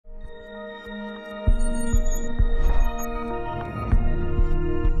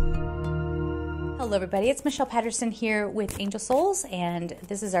Hello everybody, it's Michelle Patterson here with Angel Souls, and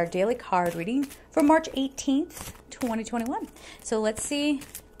this is our daily card reading for March 18th, 2021. So let's see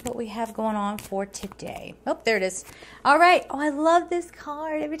what we have going on for today. Oh, there it is. All right. Oh, I love this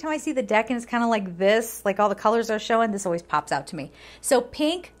card. Every time I see the deck and it's kind of like this, like all the colors are showing, this always pops out to me. So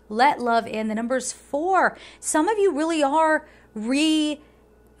pink, let love in. The number's 4. Some of you really are reconnecting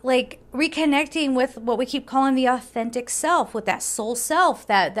with what we keep calling the authentic self, with that soul self,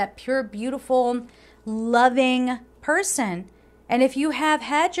 that pure, beautiful, loving person. And if you have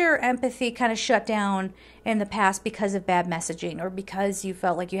had your empathy kind of shut down in the past because of bad messaging or because you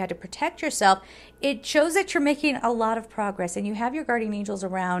felt like you had to protect yourself, it shows that you're making a lot of progress and you have your guardian angels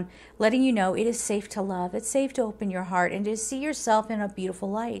around letting you know it is safe to love. It's safe to open your heart and to see yourself in a beautiful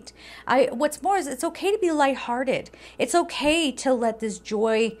light. What's more is it's okay to be lighthearted. It's okay to let this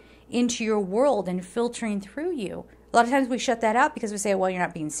joy into your world and filtering through you. A lot of times we shut that out because we say, well, you're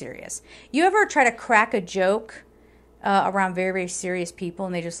not being serious. You ever try to crack a joke around very, very serious people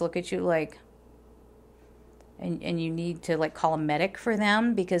and they just look at you like, and you need to like call a medic for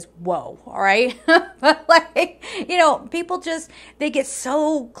them because, whoa, all right? But like, you know, people just, they get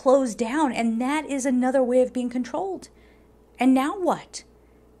so closed down, and that is another way of being controlled. And now what?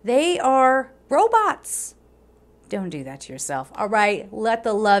 They are robots. Don't do that to yourself. All right, let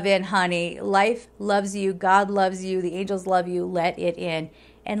the love in, honey. Life loves you. God loves you. The angels love you. Let it in.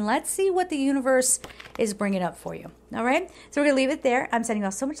 And let's see what the universe is bringing up for you. All right, so we're going to leave it there. I'm sending you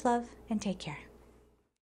all so much love, and take care.